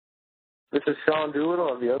This is Sean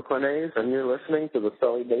Doolittle of the Oakland A's, and you're listening to the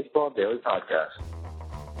Sully Baseball Daily Podcast.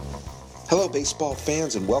 Hello, baseball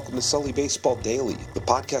fans, and welcome to Sully Baseball Daily, the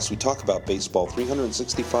podcast we talk about baseball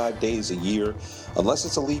 365 days a year, unless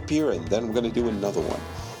it's a leap year, and then we're going to do another one.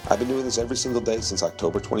 I've been doing this every single day since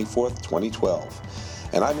October 24th, 2012.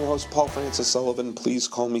 And I'm your host, Paul Francis Sullivan. Please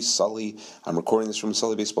call me Sully. I'm recording this from the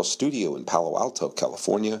Sully Baseball Studio in Palo Alto,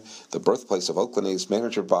 California, the birthplace of Oakland A's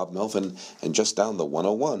manager Bob Melvin, and just down the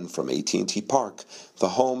 101 from AT&T Park, the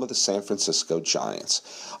home of the San Francisco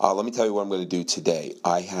Giants. Let me tell you what I'm going to do today.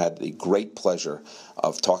 I had the great pleasure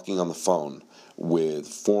of talking on the phone with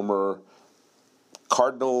former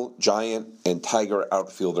Cardinal, Giant, and Tiger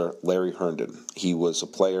outfielder Larry Herndon. He was a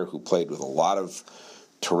player who played with a lot of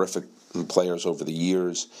terrific players over the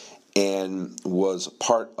years and was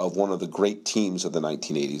part of one of the great teams of the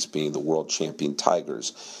 1980s, being the world champion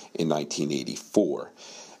Tigers in 1984.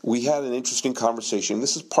 We had an interesting conversation.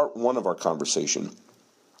 This is part one of our conversation.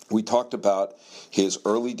 We talked about his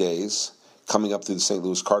early days coming up through the St.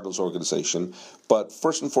 Louis Cardinals organization, but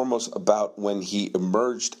first and foremost about when he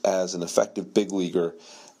emerged as an effective big leaguer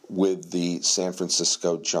with the San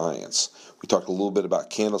Francisco Giants. We talked a little bit about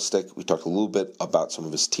Candlestick. We talked a little bit about some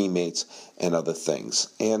of his teammates and other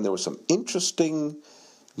things. And there were some interesting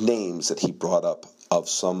names that he brought up of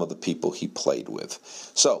some of the people he played with.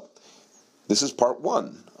 So, this is part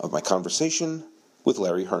one of my conversation with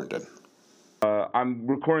Larry Herndon. I'm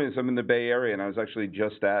recording this. I'm in the Bay Area, and I was actually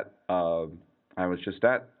just at AT&T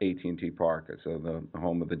Park, so the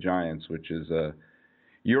home of the Giants, which is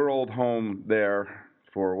your old home there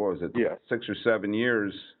for, 6 or 7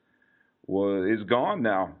 years, is gone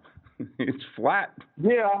now. It's flat.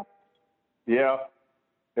 Yeah.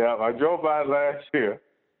 I drove by last year.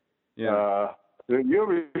 Yeah. The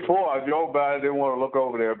year before I drove by, I didn't want to look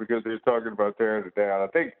over there because they were talking about tearing it down. I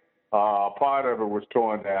think part of it was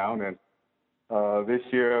torn down, and this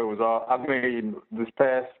year it was all. This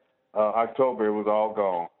past October it was all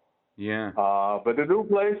gone. Yeah. But the new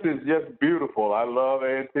place is just beautiful. I love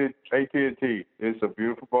AT&T. It's a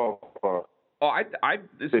beautiful ballpark. Oh,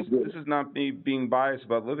 this is not me being biased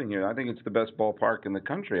about living here. I think it's the best ballpark in the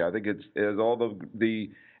country. I think it has all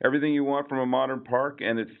the everything you want from a modern park,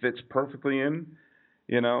 and it fits perfectly in.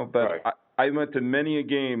 But right. I went to many a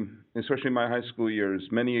game, especially in my high school years,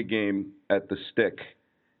 many a game at the Stick,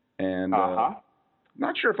 and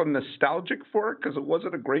not sure if I'm nostalgic for it because it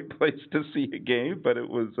wasn't a great place to see a game, but it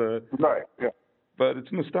was right. Yeah. But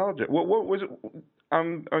it's nostalgic. What was it?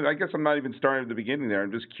 I guess I'm not even starting at the beginning there.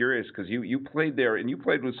 I'm just curious because you played there and you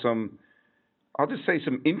played with some, I'll just say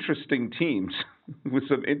some interesting teams with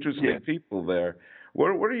some interesting people there.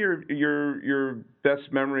 What are your best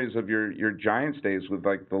memories of your Giants days with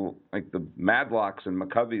like the Madlocks and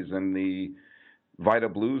McCoveys and the Vita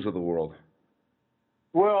Blues of the world?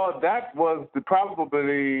 Well, that was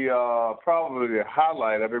probably the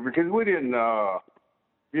highlight of it because we didn't,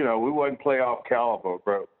 we wasn't playoff caliber,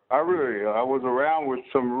 but I was around with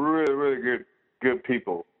some really, really good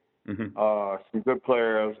people, some good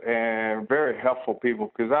players, and very helpful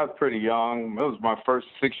people because I was pretty young. It was my first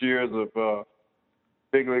 6 years of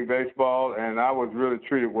big league baseball, and I was really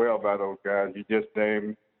treated well by those guys. You just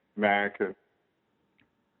named Mac, and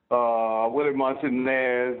Willie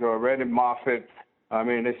Montanez or Randy Moffett. I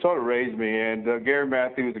mean, they sort of raised me, and Gary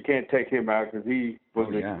Matthews, I can't take him out because he was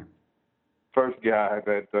the first guy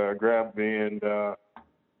that grabbed me and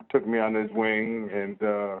took me under his wing and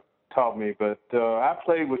taught me. But I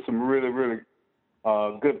played with some really, really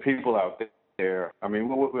good people out there. I mean,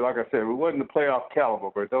 like I said, we wasn't the playoff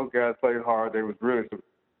caliber, but those guys played hard. There was really some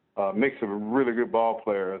mix of really good ball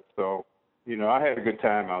players. So, I had a good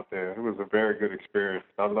time out there. It was a very good experience.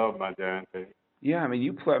 I love my Giants days. Yeah, I mean,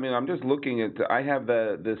 you play. I mean, I'm just looking at. I have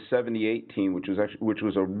the '78 team, which was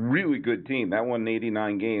a really good team. That won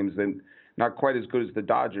 89 games, and not quite as good as the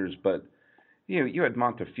Dodgers, but you had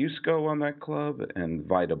Montefusco on that club, and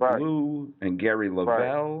Vita Blue, and Gary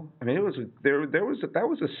Lavelle. Right. I mean, that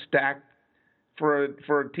was a stack for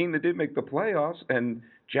a team that did make the playoffs, and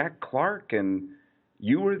Jack Clark, and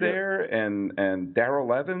you were there, and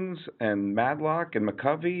Darrell Evans, and Madlock, and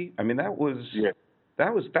McCovey. I mean, that was. Yeah.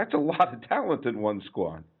 That's a lot of talent in one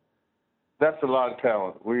squad. That's a lot of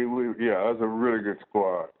talent. That was a really good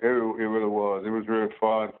squad. It really was. It was really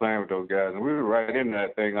fun playing with those guys, and we were right in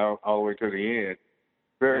that thing all the way to the end.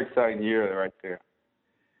 Very exciting year right there.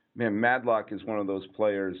 Man, Madlock is one of those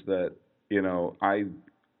players that he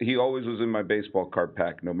always was in my baseball card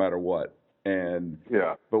pack, no matter what. And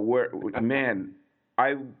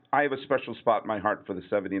I have a special spot in my heart for the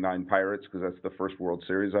 '79 Pirates because that's the first World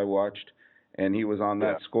Series I watched. and he was on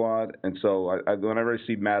that squad. And so whenever I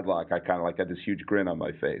see Madlock, I kind of like had this huge grin on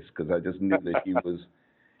my face because I just knew that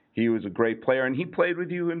he was a great player. And he played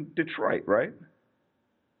with you in Detroit, right?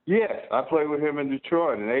 Yes, I played with him in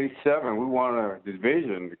Detroit in '87. We won a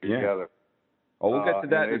division together. Oh, we'll get to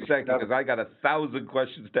that in a second because I got 1,000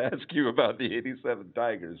 questions to ask you about the '87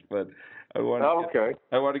 Tigers, but I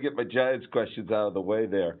want to get my Giants questions out of the way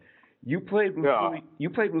there. You played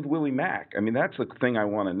with Willie Mack. I mean, that's the thing I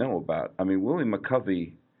want to know about. I mean, Willie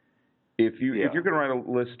McCovey. If you're going to write a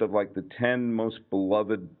list of like the 10 most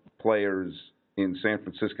beloved players in San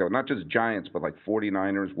Francisco, not just Giants, but like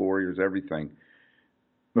 49ers, Warriors, everything.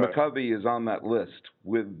 Right. McCovey is on that list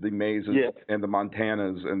with the Mazes and the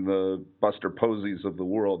Montanas and the Buster Posies of the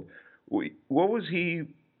world. What was he?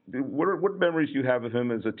 What memories do you have of him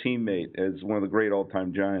as a teammate, as one of the great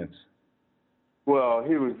all-time Giants? Well,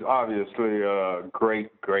 he was obviously a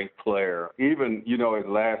great, great player. Even, his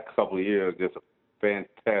last couple of years, just a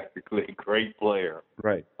fantastically great player.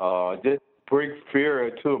 Right. Just bring fear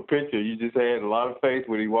into a pitcher. You just had a lot of faith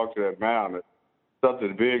when he walked to that mound.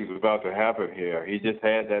 Something big was about to happen here. He just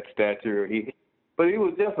had that stature. But he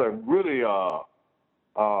was just a really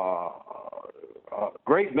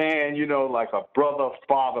great man, like a brother,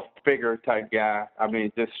 father figure type guy. I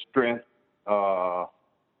mean, just strength,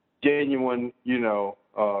 genuine,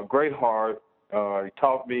 great heart.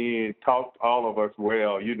 He taught all of us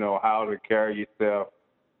well, how to carry yourself.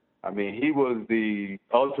 I mean, he was the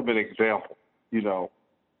ultimate example, being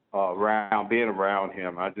around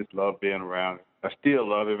him. I just love being around him. I still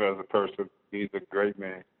love him as a person. He's a great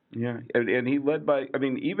man. Yeah, and he led by,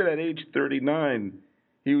 even at age 39,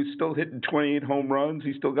 he was still hitting 28 home runs.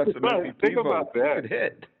 He still got some MVP Think about that.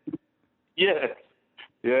 Hit. Yes.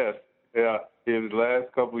 Yeah. In his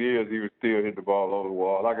last couple of years, he was still hitting the ball over the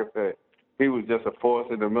wall. Like I said, he was just a force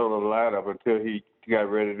in the middle of the lineup until he got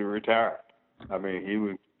ready to retire. I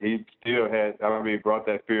mean, he still had, brought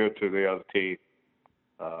that fear to the other team.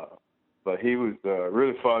 But he was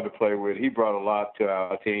really fun to play with. He brought a lot to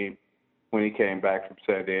our team when he came back from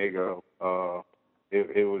San Diego.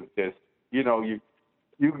 It was just, you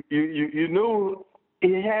knew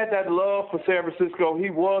he had that love for San Francisco.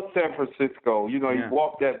 He was San Francisco. He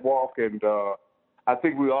walked that walk, and I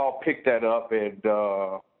think we all picked that up, and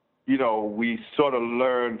we sort of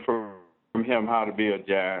learned from him how to be a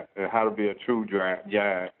Giant and how to be a true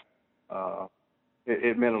Giant.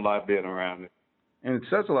 It meant a lot being around it. And it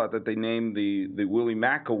says a lot that they named the Willie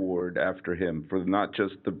Mack Award after him for not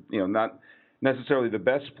just not necessarily the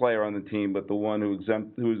best player on the team, but the one who's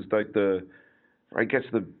like the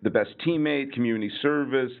best teammate, community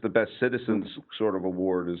service, the best citizens sort of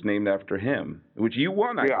award is named after him, which you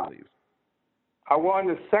won, I believe. I won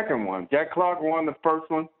the second one. Jack Clark won the first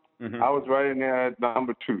one. Mm-hmm. I was right in there at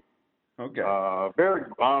number 2. Okay.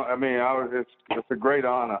 It's a great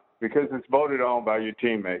honor because it's voted on by your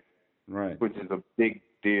teammates. Right. Which is a big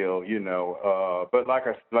deal, But like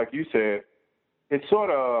you said, it sort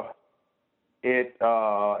of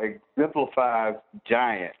exemplifies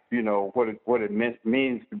Giant, what it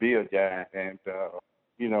means to be a Giant, and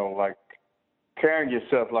like carrying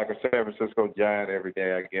yourself like a San Francisco Giant every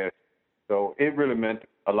day, I guess. So it really meant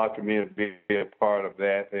a lot to me to be a part of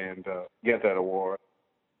that and get that award.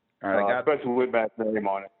 All right, especially with my name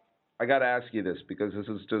on it. I got to ask you this because this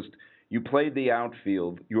is just. You played the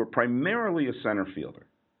outfield. You were primarily a center fielder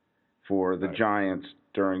for the Giants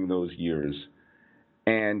during those years.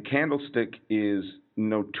 And Candlestick is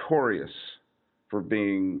notorious for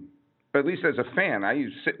being, at least as a fan, I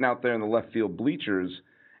used sitting out there in the left field bleachers,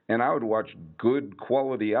 and I would watch good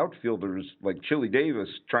quality outfielders like Chili Davis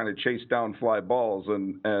trying to chase down fly balls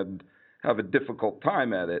and have a difficult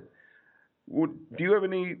time at it. Do you have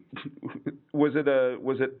any? Was it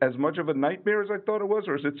as much of a nightmare as I thought it was,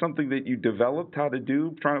 or is it something that you developed how to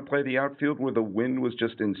do, trying to play the outfield where the wind was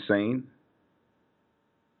just insane?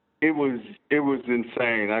 It was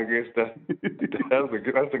insane. I guess that's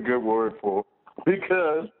a good word for it,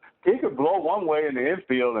 because it could blow one way in the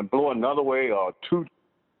infield and blow another way, or 2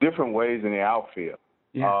 different ways in the outfield.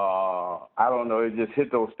 Yeah. I don't know. It just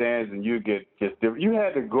hit those stands, and you get just different. You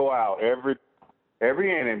had to go out every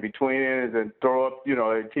inning, between innings, and throw up,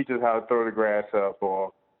 they teach us how to throw the grass up,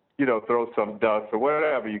 or, throw some dust or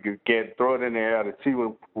whatever you could get, throw it in the air to see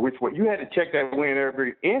which way. You had to check that wind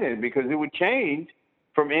every inning because it would change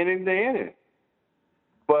from inning to inning.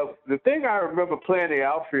 But the thing I remember playing the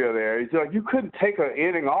outfield there is you couldn't take an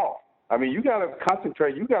inning off. I mean, you got to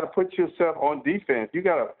concentrate. You got to put yourself on defense. You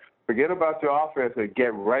got to forget about your offense and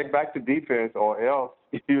get right back to defense, or else,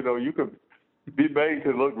 you could be made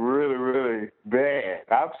to look really, really bad.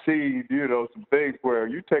 I've seen, some things where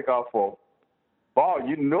you take off for ball,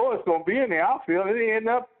 you know it's going to be in the outfield, and they end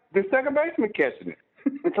up the second baseman catching it.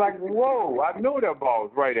 It's like, whoa, I know that ball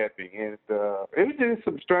was right at me. And it was just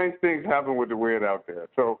some strange things happening with the wind out there.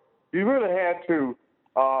 So you really had to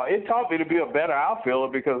it taught me to be a better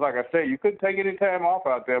outfielder because, like I said, you couldn't take any time off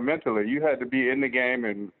out there mentally. You had to be in the game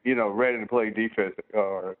and, ready to play defense,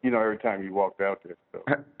 every time you walked out there. So.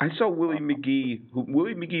 I saw Willie McGee.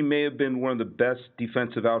 Willie McGee may have been one of the best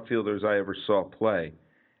defensive outfielders I ever saw play,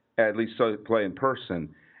 at least saw play in person.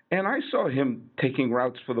 And I saw him taking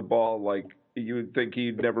routes for the ball like you would think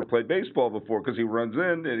he'd never played baseball before because he runs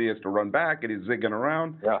in and he has to run back and he's zigging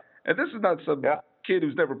around. Yeah. And this is not some kid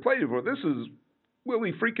who's never played before. This is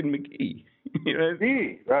Willie freaking McGee.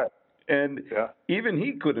 Right. And even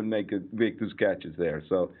he couldn't make those catches there.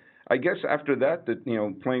 So I guess after that,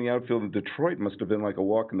 playing the outfield in Detroit must have been like a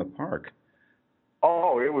walk in the park.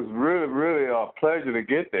 Oh, it was really, really a pleasure to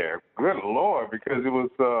get there. Good Lord, because it was,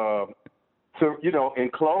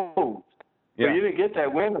 enclosed. So you didn't get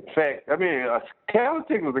that wind effect. I mean,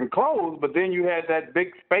 Candlestick was enclosed, but then you had that big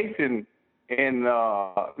space in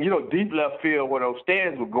deep left field where those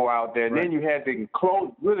stands would go out there. And then you had the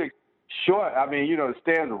enclosed really short. I mean, the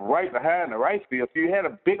stands were right behind the right field. So you had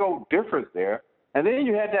a big old difference there. And then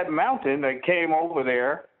you had that mountain that came over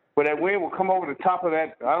there where that wind would come over the top of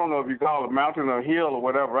that, I don't know if you call it a mountain or a hill or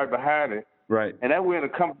whatever, right behind it. Right. And that wind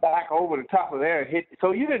would come back over the top of there and hit.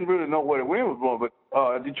 So you didn't really know where the wind was blowing, but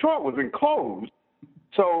Detroit was enclosed.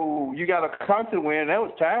 So you got a constant wind. That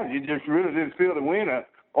was times you just really didn't feel the wind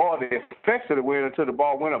or the effects of the wind until the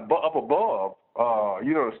ball went up above,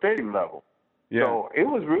 the stadium level. Yeah. So it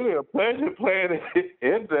was really a pleasure playing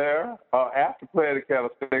in there after playing at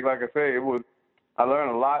Candlestick. Like I say, I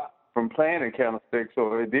learned a lot from playing in Candlestick,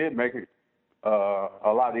 so it did make it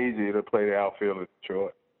a lot easier to play the outfield in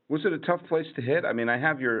Detroit. Was it a tough place to hit? I mean, I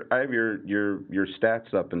have your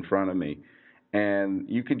stats up in front of me, and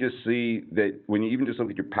you can just see that when you even just look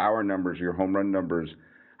at your power numbers, your home run numbers,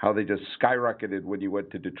 how they just skyrocketed when you went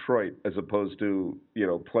to Detroit as opposed to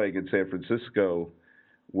playing in San Francisco,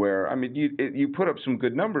 where I mean you put up some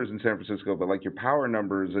good numbers in San Francisco, but like your power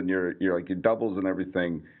numbers and your doubles and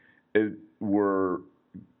everything,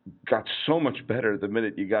 got so much better the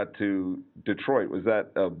minute you got to Detroit. Was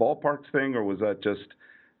that a ballpark thing, or was that just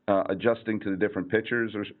adjusting to the different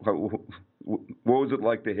pitchers, or what was it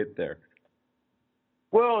like to hit there?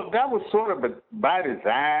 Well, that was sort of by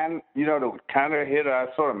design, the kind of hit I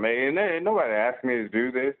sort of made. And nobody asked me to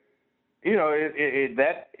do this.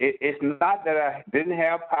 It's not that I didn't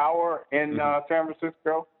have power in San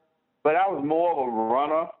Francisco, but I was more of a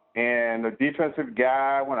runner and a defensive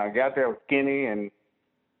guy. When I got there, I was skinny. And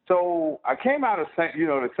so I came out of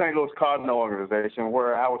the St. Louis Cardinal organization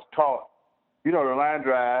where I was taught, the line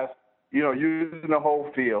drive, using the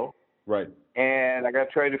whole field. Right. And I got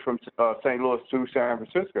traded from St. Louis to San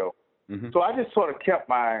Francisco. Mm-hmm. So I just sort of kept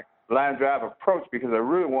my line drive approach because I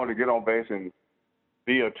really wanted to get on base and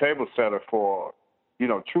be a table setter for,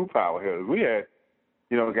 true power hitters. We had,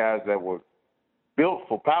 guys that were built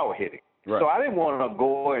for power hitting. Right. So I didn't want to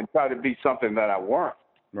go and try to be something that I weren't.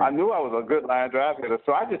 Right. I knew I was a good line drive hitter,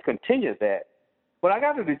 so I just continued that. When I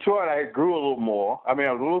got to Detroit, I grew a little more. I mean,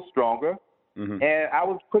 I was a little stronger. Mm-hmm. And I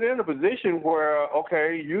was put in a position where,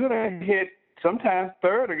 okay, you're going to hit sometimes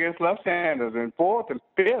third against left-handers and fourth and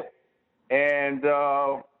fifth. And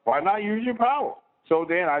why not use your power? So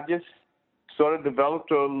then I just sort of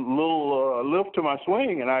developed a little lift to my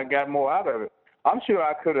swing, and I got more out of it. I'm sure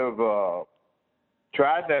I could have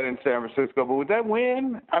tried that in San Francisco, but with that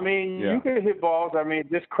wind, I mean, you could hit balls,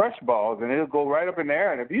 just crush balls, and it'll go right up in the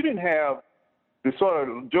air. And if you didn't have the sort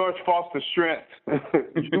of George Foster strength,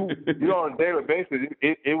 on a daily basis,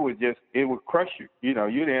 it would crush you.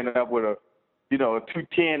 You'd end up with a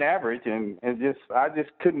 210 average, and I just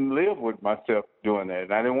couldn't live with myself doing that.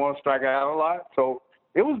 And I didn't want to strike out a lot, so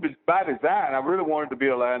it was by design. I really wanted to be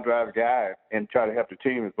a line drive guy and try to help the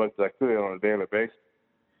team as much as I could on a daily basis.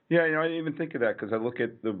 Yeah, I didn't even think of that because I look at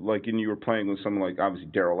you were playing with someone like obviously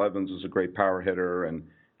Darrell Evans was a great power hitter, and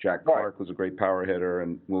Jack Clark was a great power hitter,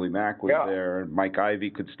 and Willie Mack was there, and Mike Ivey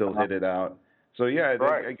could still hit it out. So,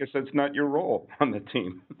 I guess that's not your role on the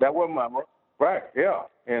team. That wasn't my role. Right, yeah.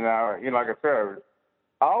 And, like I said,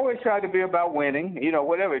 I always tried to be about winning,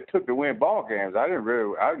 whatever it took to win ball games. I didn't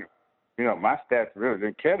really, my stats really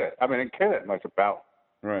didn't care that much about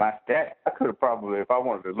my stats. I could have probably, if I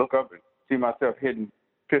wanted to look up and see myself hitting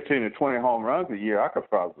 15 to 20 home runs a year, I could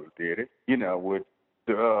probably did it, with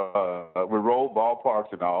road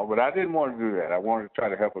ballparks and all, but I didn't want to do that. I wanted to try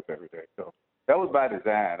to help us every day. So that was by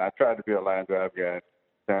design. I tried to be a line drive guy in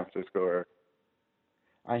San Francisco area.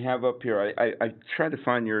 I have up here. I tried to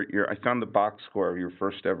find I found the box score of your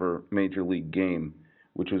first ever major league game,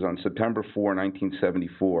 which was on September 4,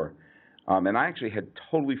 1974. And I actually had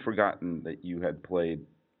totally forgotten that you had played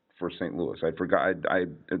for St. Louis. I had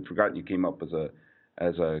forgotten you came up as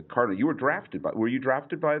a Cardinal. Were you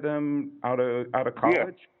drafted by them out of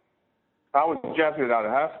college? Yeah. I was drafted out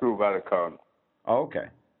of high school by the Cardinals. Oh, okay.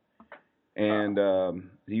 And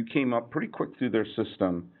you came up pretty quick through their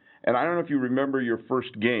system. And I don't know if you remember your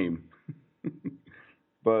first game,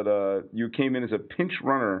 but you came in as a pinch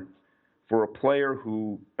runner for a player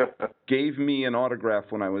who gave me an autograph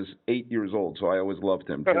when I was 8 years old, so I always loved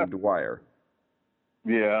him, Jim Dwyer.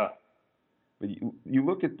 Yeah. But you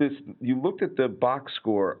looked at this. You looked at the box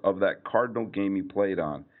score of that Cardinal game you played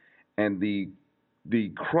on, and the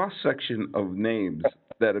cross section of names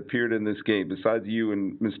that appeared in this game. Besides you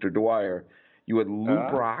and Mr. Dwyer, you had Lou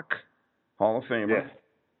Brock, Hall of Famer. Yes.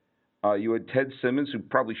 You had Ted Simmons, who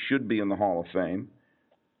probably should be in the Hall of Fame.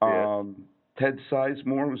 Ted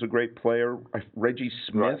Sizemore was a great player. Reggie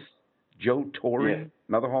Smith, Joe Torre,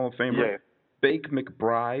 another Hall of Famer. Bake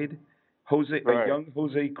McBride, a young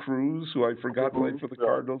Jose Cruz, who I forgot played for the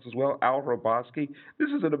Cardinals as well. Al Roboski. This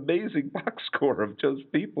is an amazing box score of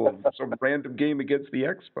just people of some random game against the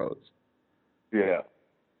Expos. Yeah,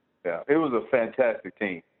 it was a fantastic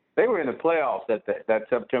team. They were in the playoffs that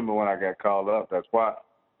September when I got called up. That's why.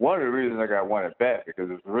 One of the reasons I got wanted back because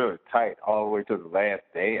it was really tight all the way to the last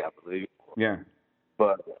day, I believe. Yeah.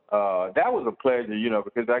 But that was a pleasure,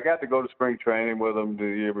 because I got to go to spring training with them the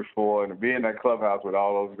year before and to be in that clubhouse with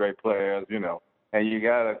all those great players, And you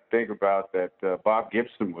got to think about that Bob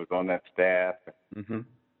Gibson was on that staff. Mm-hmm.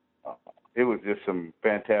 It was just some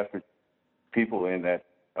fantastic people in that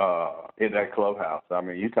clubhouse. I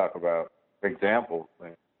mean, you talk about examples.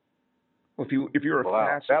 Man. Well, if you're a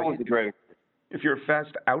fast, that was a great experience. If you're a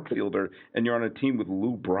fast outfielder and you're on a team with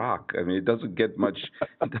Lou Brock, I mean, it doesn't get much.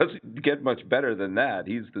 It doesn't get much better than that.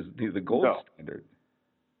 He's the gold standard.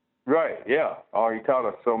 Right. Yeah. Oh, he taught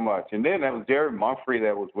us so much. And then there was Jerry Mumphrey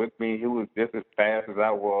that was with me. He was just as fast as I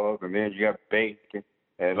was. And then you got Bake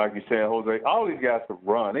and like you said, Jose. All these guys could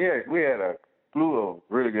run. We had a slew of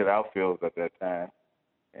really good outfielders at that time,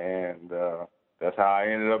 and that's how I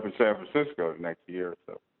ended up in San Francisco the next year.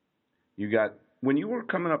 So when you were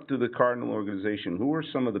coming up through the Cardinal organization, who were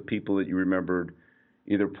some of the people that you remembered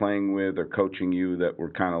either playing with or coaching you that were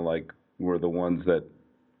kind of were the ones that,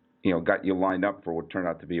 got you lined up for what turned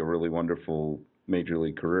out to be a really wonderful major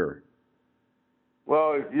league career?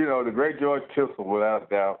 Well, the great George Tissel, without a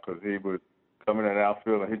doubt, because he would come in an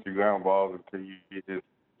outfield and hit your ground balls until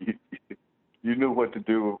you knew what to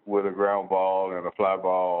do with a ground ball and a fly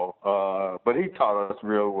ball. But he taught us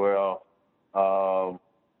real well.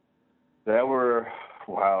 There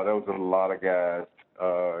was a lot of guys.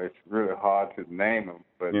 It's really hard to name them,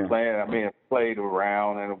 but played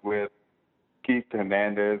around and with Keith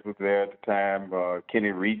Hernandez was there at the time.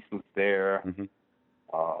 Kenny Reese was there. Mm-hmm.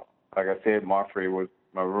 Like I said, Mumphrey was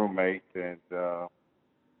my roommate, and the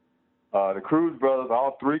Cruz brothers,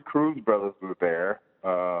 all three Cruz brothers were there.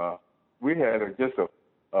 We had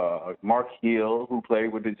Mark Hill, who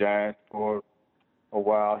played with the Giants for a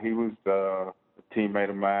while. He was a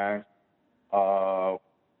teammate of mine. Bob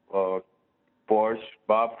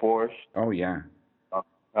Forsch. Oh, yeah.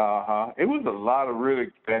 It was a lot of really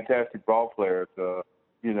fantastic ball players,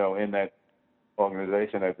 in that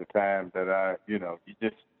organization at the time that I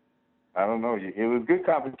don't know. It was good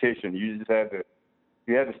competition. You just had to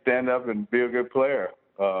stand up and be a good player.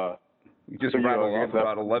 You just rattled off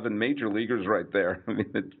about 11 major leaguers right there. I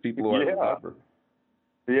mean, it's people who I remember.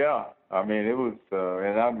 Yeah. I mean, it was,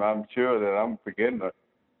 and I'm sure that I'm forgetting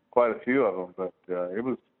quite a few of them, but it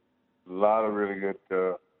was a lot of really good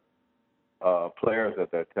players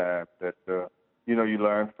at that time that, you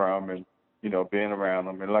learn from and, being around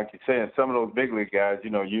them. And like you said, some of those big league guys,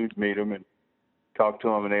 you'd meet them and talk to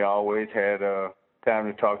them, and they always had time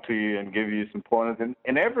to talk to you and give you some pointers. And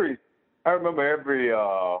I remember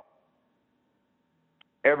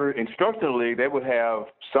every instructional league, they would have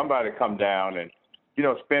somebody come down and,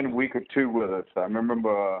 spend a week or two with us. I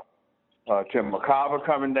remember Tim McCarver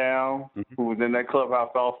coming down, who was in that clubhouse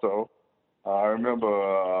also. I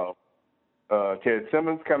remember Ted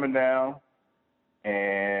Simmons coming down,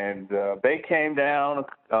 and they came down.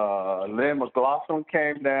 Lynn McLaughlin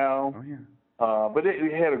came down. Oh, yeah. But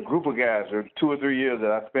we had a group of guys, or 2 or 3 years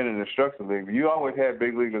that I spent in the instructional league. You always had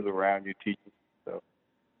big leaguers around you teaching. So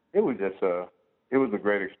it was just it was a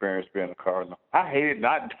great experience being a Cardinal. I hated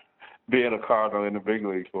not being a Cardinal in the big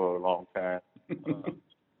leagues for a long time.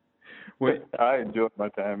 I enjoyed my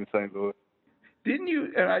time in St. Louis. Didn't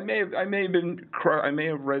you? And I may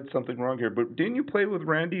have read something wrong here, but didn't you play with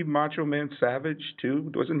Randy Macho Man Savage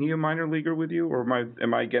too? Wasn't he a minor leaguer with you, or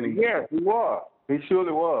am I getting? Yes, he was. He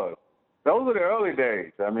surely was. Those were the early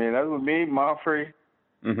days. I mean, that was me, Mumphrey,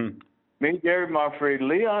 me, Gary Mumphrey,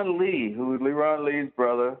 Leon Lee, who was Leron Lee's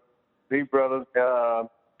brother, big brothers, and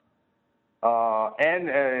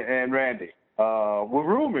Randy. Were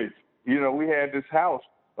roomies. You know, we had this house,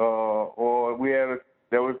 or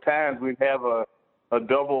there was times we'd have a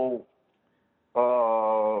double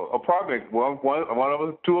apartment. One of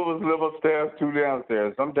us, two of us live upstairs, two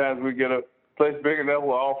downstairs. Sometimes we get a place big enough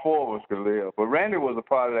where all four of us could live. But Randy was a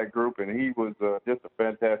part of that group, and he was just a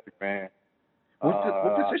fantastic man. What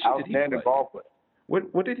position did he play? Outstanding ball player.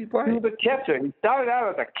 What did he play? He was a catcher. He started out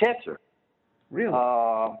as a catcher. Really?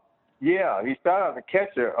 Yeah, he started as a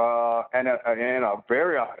catcher and a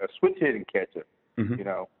switch hitting catcher. You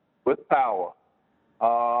know, with power.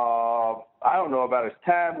 I don't know about his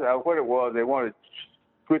time. What it was, they wanted to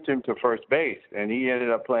switch him to first base, and he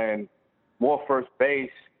ended up playing more first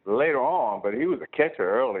base later on. But he was a catcher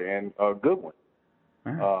early and a good one.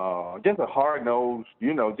 Just a hard-nosed,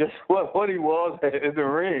 you know, just what he was in the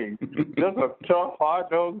ring. Just a tough,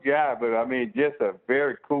 hard-nosed guy, but, I mean, just a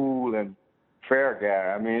very cool and fair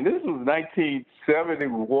guy. I mean, this was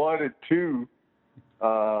 1971 and 2,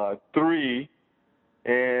 3,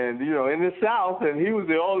 and, you know, in the South, and he was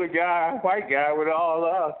the only white guy with all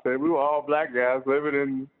of us, and we were all black guys living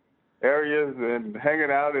in areas and hanging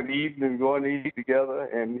out and eating and going to eat together,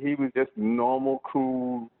 and he was just a normal,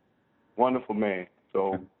 cool, wonderful man.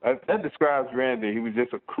 So that describes Randy. He was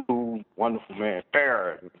just a cool, wonderful man,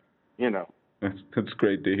 fair, you know. That's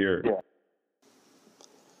great to hear. Yeah.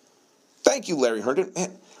 Thank you, Larry Herndon.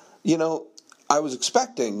 You know, I was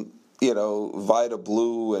expecting, you know, Vida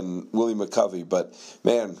Blue and Willie McCovey, but,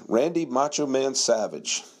 man, Randy Macho Man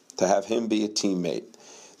Savage, to have him be a teammate,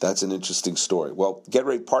 that's an interesting story. Well, Get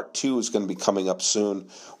Ready Part 2 is going to be coming up soon,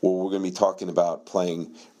 where we're going to be talking about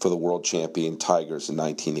playing for the world champion Tigers in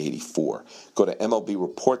 1984. Go to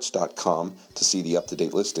MLBReports.com to see the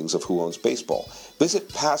up-to-date listings of Who Owns Baseball. Visit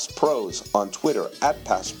Past Pros on Twitter,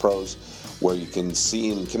 @PastPros, where you can see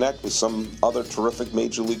and connect with some other terrific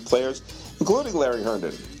Major League players, including Larry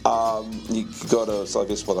Herndon. You can go to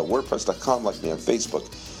SullyBaseball.wordpress.com, like me on Facebook.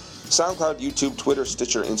 SoundCloud, YouTube, Twitter,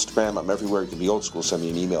 Stitcher, Instagram. I'm everywhere. You can be old school. Send me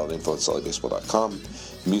an email at info@sullybaseball.com.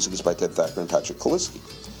 The music is by Ted Thacker and Patrick Kaliski.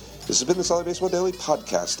 This has been the Sully Baseball Daily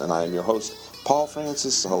Podcast, and I am your host, Paul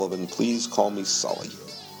Francis Sullivan. Please call me Sully.